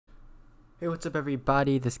Hey, what's up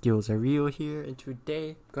everybody? The skills are real here, and today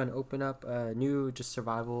I'm gonna open up a new just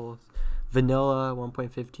survival vanilla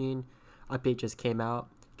 1.15 update just came out.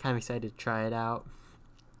 Kind of excited to try it out.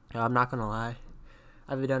 I'm not gonna lie,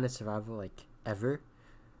 I haven't done a survival like ever.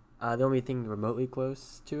 The only thing remotely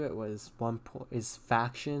close to it was is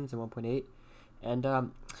factions in 1.8, and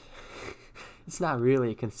it's not really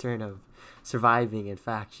a concern of surviving in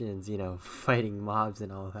factions, fighting mobs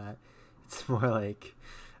and all that. It's more like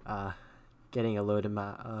getting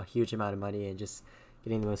a huge amount of money and just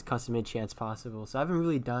getting the most custom made chance possible. So I haven't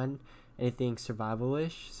really done anything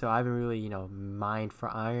survival-ish. So I haven't really, mined for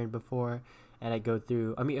iron before. And I go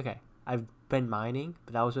through, I've been mining,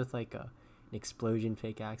 but that was with like an explosion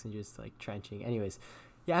fake axe and just like trenching. Anyways,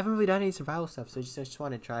 yeah, I haven't really done any survival stuff. So I just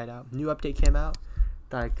want to try it out. New update came out.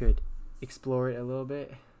 Thought I could explore it a little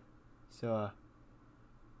bit. So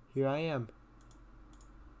here I am.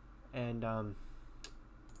 And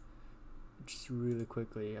just really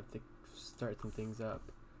quickly, I have to start some things up.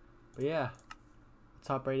 But yeah, let's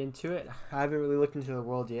hop right into it. I haven't really looked into the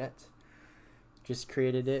world yet. Just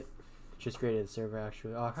created it. Just created the server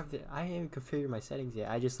actually. Oh, I haven't even configured my settings yet.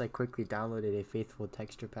 I just like quickly downloaded a Faithful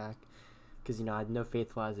texture pack because I know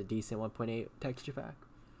Faithful has a decent 1.8 texture pack,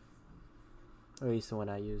 or at least the one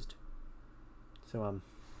I used. So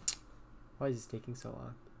why is this taking so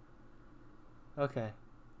long? Okay,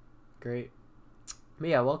 great. But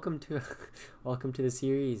yeah, welcome to welcome to the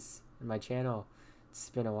series and my channel. It's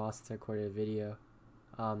been a while since I recorded a video.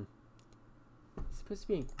 It's supposed to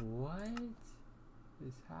be what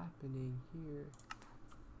is happening here?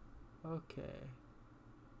 Okay.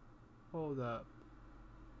 Hold up.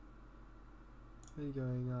 What is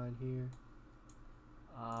going on here?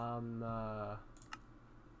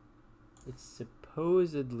 It's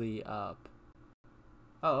supposedly up.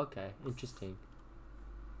 Oh, okay. Interesting.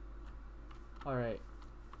 Alright.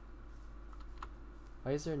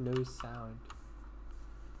 Why is there no sound?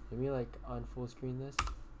 Let me like on full screen this.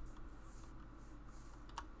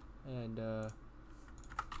 And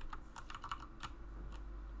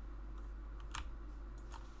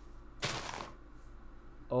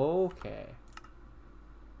okay.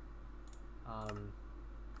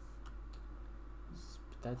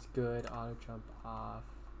 That's good. Auto jump off.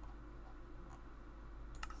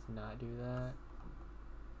 Let's not do that.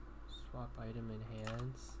 Swap item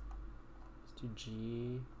enhance. Let's do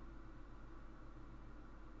G.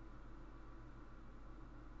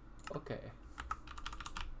 Okay.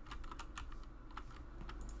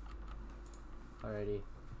 Alrighty.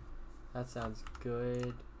 That sounds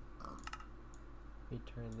good. Let me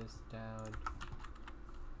turn this down.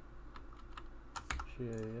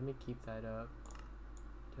 Let me keep that up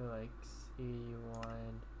to like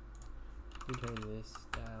 81. Let me turn this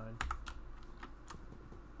down.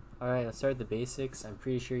 Alright, let's start with the basics. I'm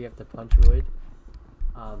pretty sure you have to punch wood.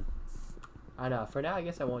 I don't know. For now, I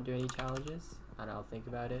guess I won't do any challenges. I don't know, I'll think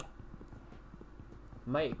about it.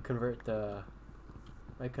 Might convert the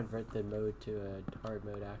mode to a hard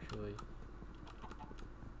mode actually.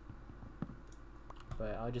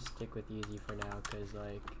 But I'll just stick with easy for now, cause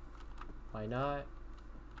like, why not?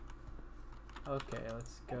 Okay,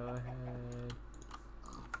 let's go ahead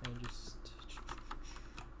and just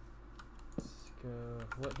go.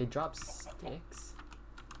 What? They drop sticks?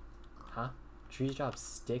 Huh? Trees drop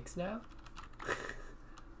sticks now?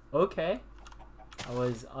 Okay. I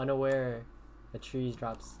was unaware that trees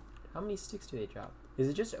drops. How many sticks do they drop? Is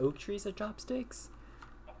it just oak trees that drop sticks?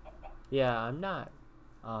 Yeah, I'm not.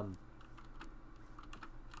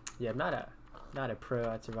 Yeah, I'm not a pro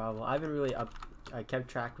at survival. I haven't really I kept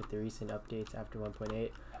track with the recent updates after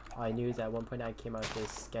 1.8. All I knew is that 1.9 came out with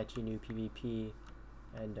this sketchy new PvP,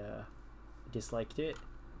 and disliked it.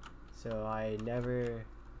 So I never,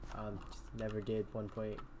 just never did 1.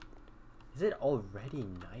 Is it already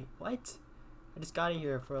night? What? I just got in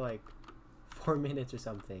here for like 4 minutes or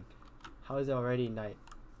something. How is it already night?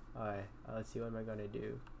 Alright, let's see what am I gonna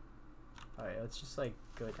do. Alright, let's just like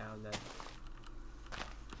go down then.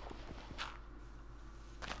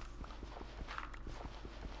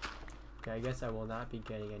 Okay, I guess I will not be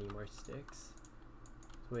getting any more sticks.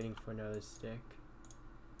 Just waiting for another stick.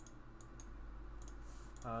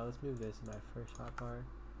 Let's move this in my first hotbar.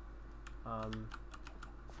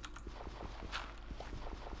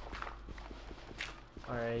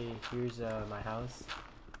 Alright, here's my house.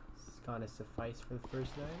 It's gonna suffice for the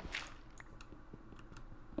first night.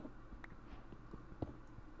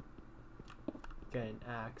 Get an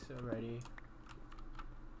axe already.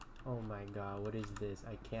 Oh my god, what is this?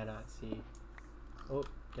 I cannot see. Oh,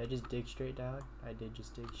 did I just dig straight down? I did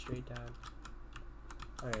just dig straight down.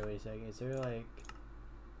 Alright, wait a second. Is there like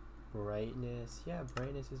Brightness. Yeah,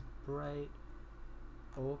 brightness is bright.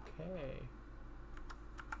 Okay.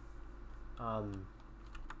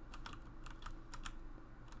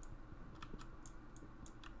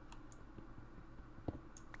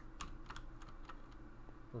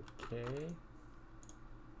 Okay.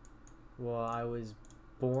 Well, I was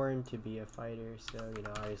born to be a fighter, so, you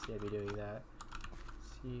know, obviously I'd be doing that.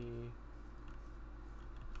 Let's see.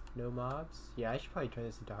 No mobs? Yeah, I should probably turn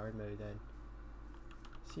this into hard mode then.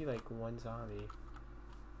 See, like, one zombie.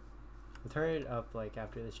 We'll turn it up, like,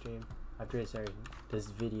 after the stream. After, sorry, this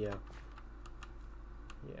video.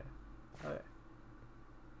 Yeah. Okay.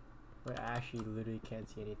 Wait, I actually literally can't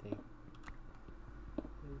see anything.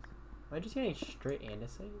 Am I just getting straight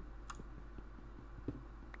andesite?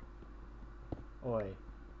 Oi.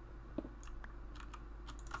 I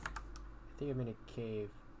think I'm in a cave.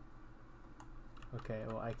 Okay,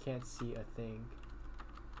 well I can't see a thing.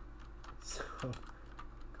 So,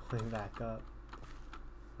 going back up.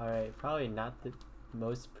 Alright, probably not the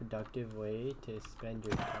most productive way to spend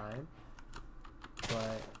your time.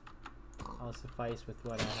 But I'll suffice with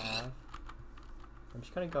what I have. I'm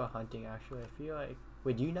just gonna go hunting actually. I feel like...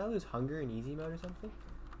 Wait, do you now lose hunger in easy mode or something?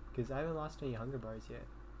 Because I haven't lost any hunger bars yet.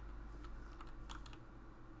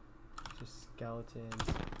 Just skeletons.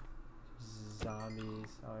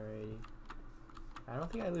 Zombies already. I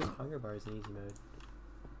don't think I lose hunger bars in easy mode.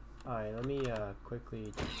 Alright, let me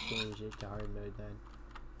quickly change it to hard mode then.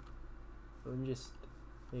 Let me just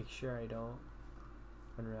make sure I don't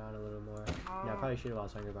run around a little more. No, I probably should have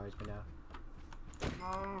lost hunger bars by now.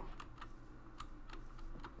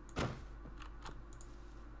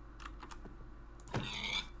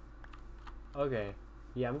 Okay.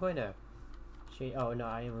 Yeah, I'm going to change. Oh no,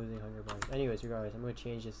 I am losing hunger bars. Anyways, regardless, I'm going to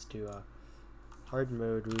change this to hard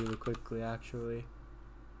mode really quickly actually.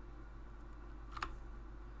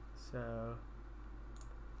 So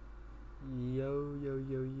yo.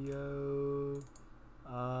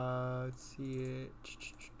 Let's see it.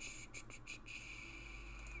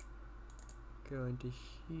 Go into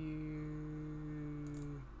here.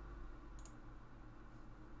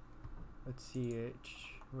 Let's see it.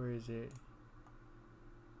 Where is it?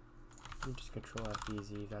 Let me just control F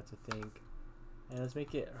easy, that's a thing. And let's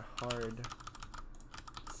make it hard.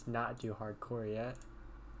 Let's not do hardcore yet.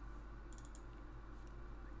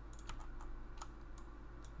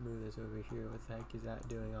 Move this over here. What the heck is that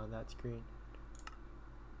doing on that screen?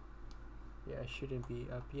 Yeah, it shouldn't be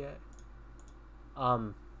up yet.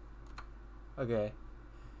 Okay.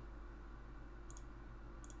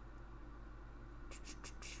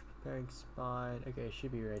 Preparing spawn. Okay, it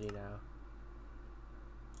should be ready now.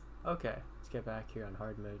 Okay, let's get back here on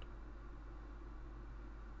hard mode.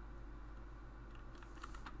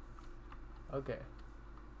 Okay.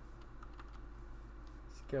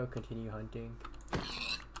 Let's go continue hunting. How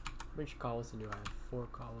much cobblestone do I have? 4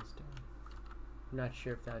 cobblestone. I'm not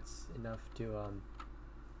sure if that's enough to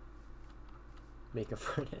make a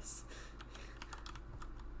furnace.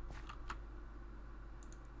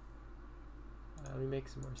 Let me make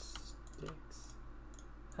some more sticks.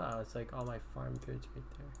 Huh, it's like all my farm goods right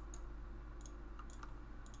there.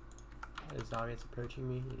 Is zombie that's approaching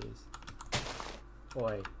me? It is.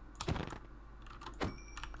 Oi.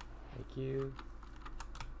 Thank you.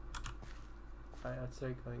 Alright, let's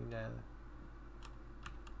start going down.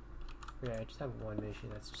 Yeah, I just have one mission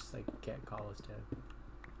that's just like get cobblestone.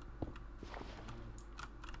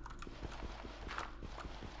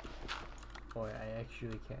 Boy, I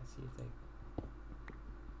actually can't see a thing.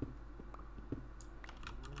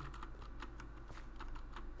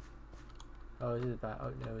 Oh, this is bad.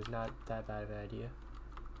 Oh no, it's not that bad of an idea.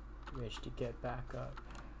 Managed to get back up.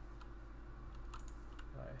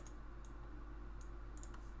 Alright.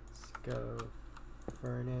 Let's go.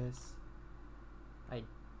 Furnace. I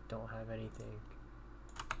don't have anything.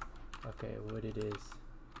 Okay, what it is.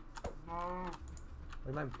 What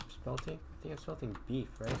am I smelting? I think I'm smelting beef,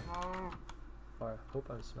 right? Or I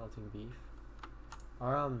hope I'm smelting beef.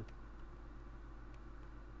 Or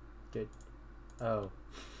good. Oh,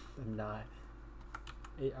 I'm not.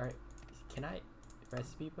 Alright, can I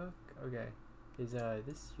recipe book? Okay. Is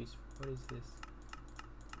this useful? What is this?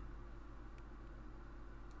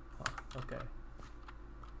 Huh, okay.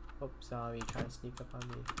 Oh, zombie trying to sneak up on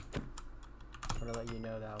me. I'm gonna let you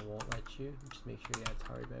know that I won't let you. Just make sure it's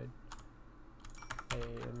hard mode. Hey,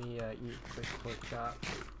 let me eat quick pork chop.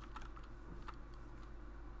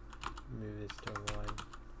 Move this to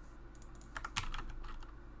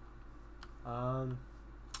 1.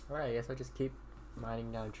 Alright, I guess I'll just keep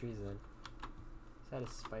mining down trees then. Is that a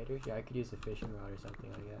spider? Yeah, I could use a fishing rod or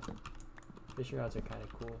something, I guess. Fishing rods are kind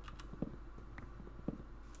of cool.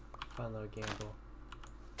 Fun little gamble.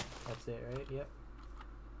 That's it, right? Yep.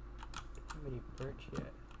 How many birch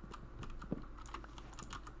yet?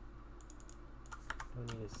 Don't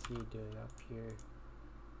need a seed doing up here.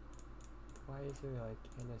 Why is there like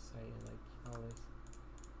andesite and like all this?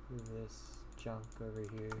 Move this junk over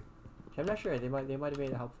here. I'm not sure. They might have made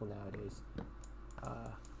it helpful nowadays.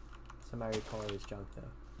 Some I recall it was junk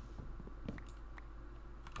though.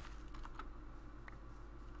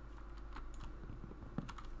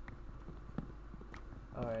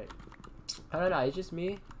 Alright. I don't know, it's just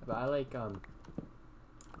me, but I like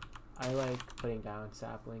putting down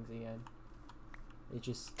saplings again. It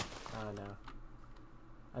just, I don't know.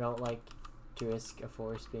 I don't like to risk a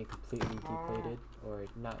forest being completely depleted, or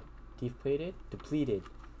not depleted? Depleted.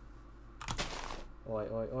 Oi,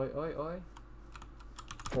 oi, oi, oi, oi.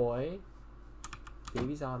 Oi.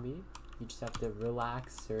 Baby zombie. You just have to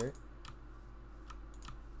relax, sir.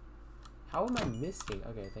 How am I missing?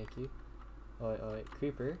 Okay, thank you. Oi, oi,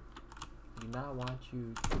 creeper. I do not want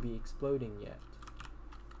you to be exploding yet.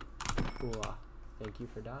 Ooh, thank you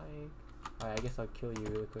for dying. Alright, I guess I'll kill you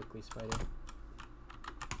really quickly, spider.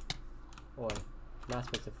 Oi, I'm not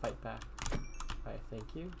supposed to fight back. Alright,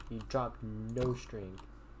 thank you. You dropped no string.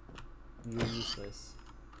 You're useless.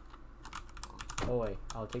 Oi,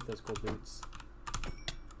 I'll take those gold boots.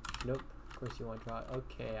 Nope, of course you want to draw.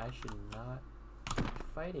 Okay, I should not be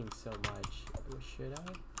fighting so much. Should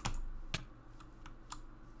I?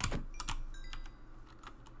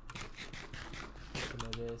 Some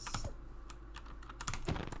of this.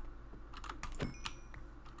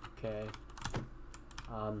 Okay.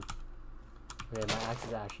 Okay, my axe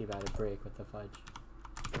is actually about to break. What the fudge?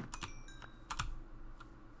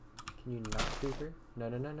 Can you not, creeper? No,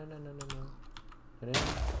 no, no, no, no, no, no, no. No, no,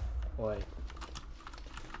 no. Oi.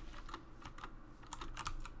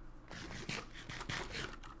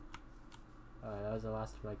 That was the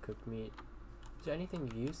last of my cooked meat. Is there anything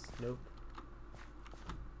of use? Nope.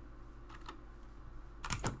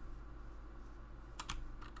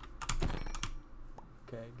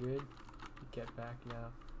 Okay, good. Get back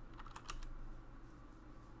now.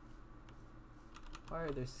 Why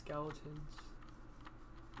are there skeletons?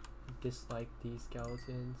 I dislike these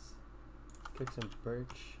skeletons. Cook some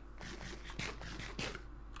birch.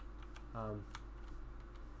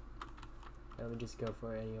 Let me just go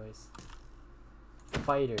for it anyways.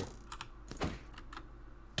 Fighter.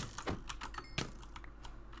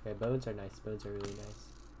 Okay, bones are nice. Bones are really nice.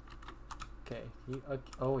 Okay, you,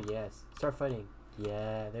 okay. Oh yes, start fighting.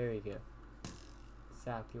 Yeah, there you go.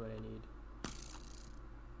 Exactly what I need.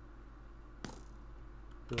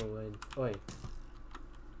 Who will win? Oi.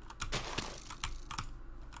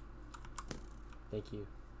 Thank you.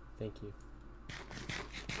 Thank you.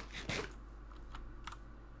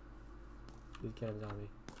 Please get him, zombie.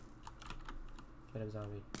 Get him,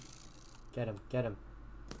 zombie. Get him. Get him.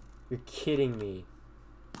 You're kidding me.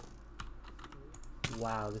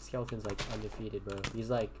 Wow, the skeleton's like undefeated, bro. He's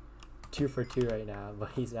like 2 for 2 right now,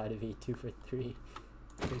 but he's about to be 2 for 3.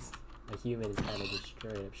 Because a human is kind of just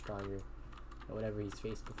straight up stronger than whatever he's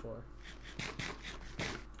faced before.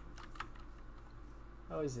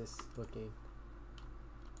 How is this looking?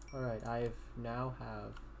 Alright, I've now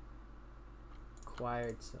have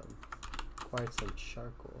acquired some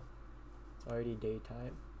charcoal. It's already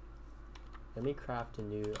daytime. Let me craft a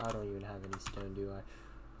new, I don't even have any stone, do I?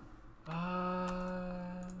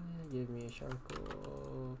 Give me a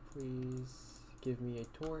charcoal, please. Give me a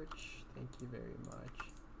torch. Thank you very much.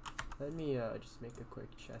 Let me just make a quick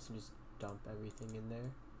chest and just dump everything in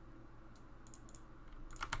there.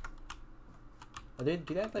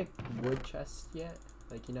 Do they have like wood chests yet?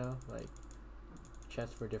 Like, you know, like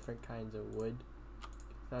chests for different kinds of wood.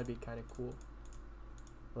 That'd be kind of cool.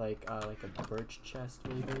 Like a birch chest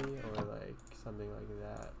maybe, or like something like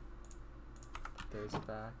that. Put those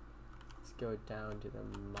back. Let's go down to the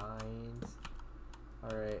mines.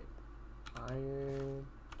 Alright. Iron.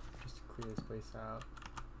 Just to clear this place out.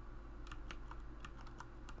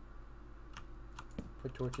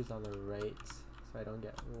 Put torches on the right so I don't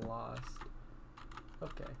get lost.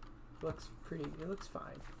 Okay. It looks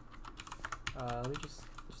fine. Let me just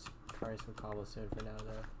carve some cobblestone for now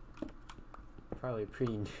though. Probably a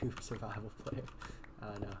pretty noob survival player.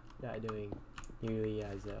 No, not doing nearly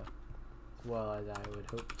as well as I would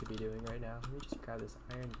hope to be doing right now. Let me just grab this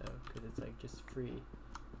iron though, because it's like just free,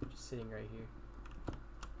 just sitting right here.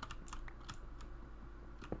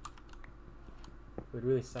 It would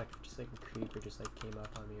really suck if just like a creeper just like came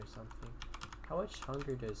up on me or something. How much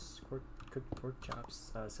hunger does cooked pork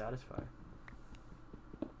chops satisfy?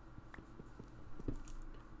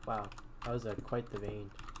 Wow, that was quite the vein.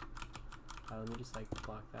 Let me just like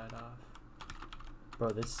block that off. Bro,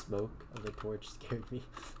 this smoke of the torch scared me.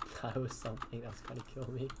 That was something that was gonna kill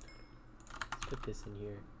me. Let's put this in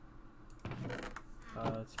here.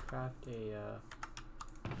 Let's craft a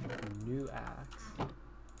new axe.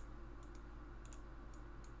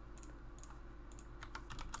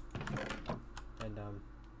 And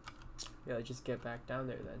yeah, let's just get back down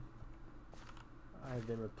there then. I've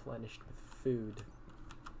been replenished with food.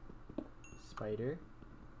 Spider,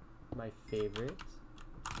 my favorite.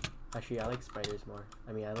 Actually, I like spiders more.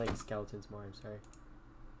 I mean, I like skeletons more, I'm sorry.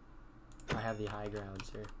 I have the high ground,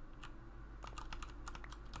 sir.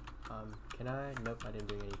 Can I? Nope, I didn't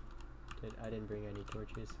bring any. I didn't bring any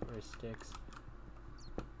torches or sticks.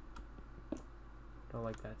 Don't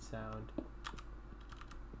like that sound.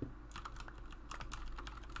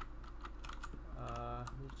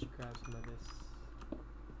 Let's grab some of this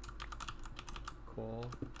coal.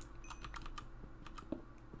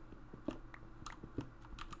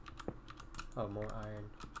 Oh, more iron.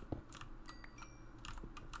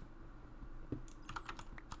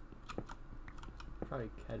 Probably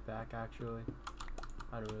head back actually.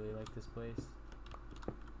 I don't really like this place.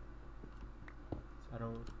 So I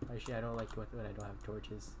don't like it when I don't have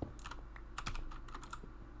torches.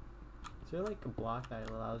 Is there like a block that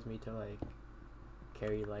allows me to like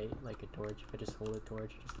carry light like a torch? If I just hold a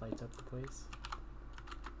torch, it just lights up the place.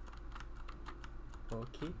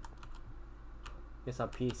 Okay. Guess I'll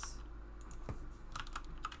peace.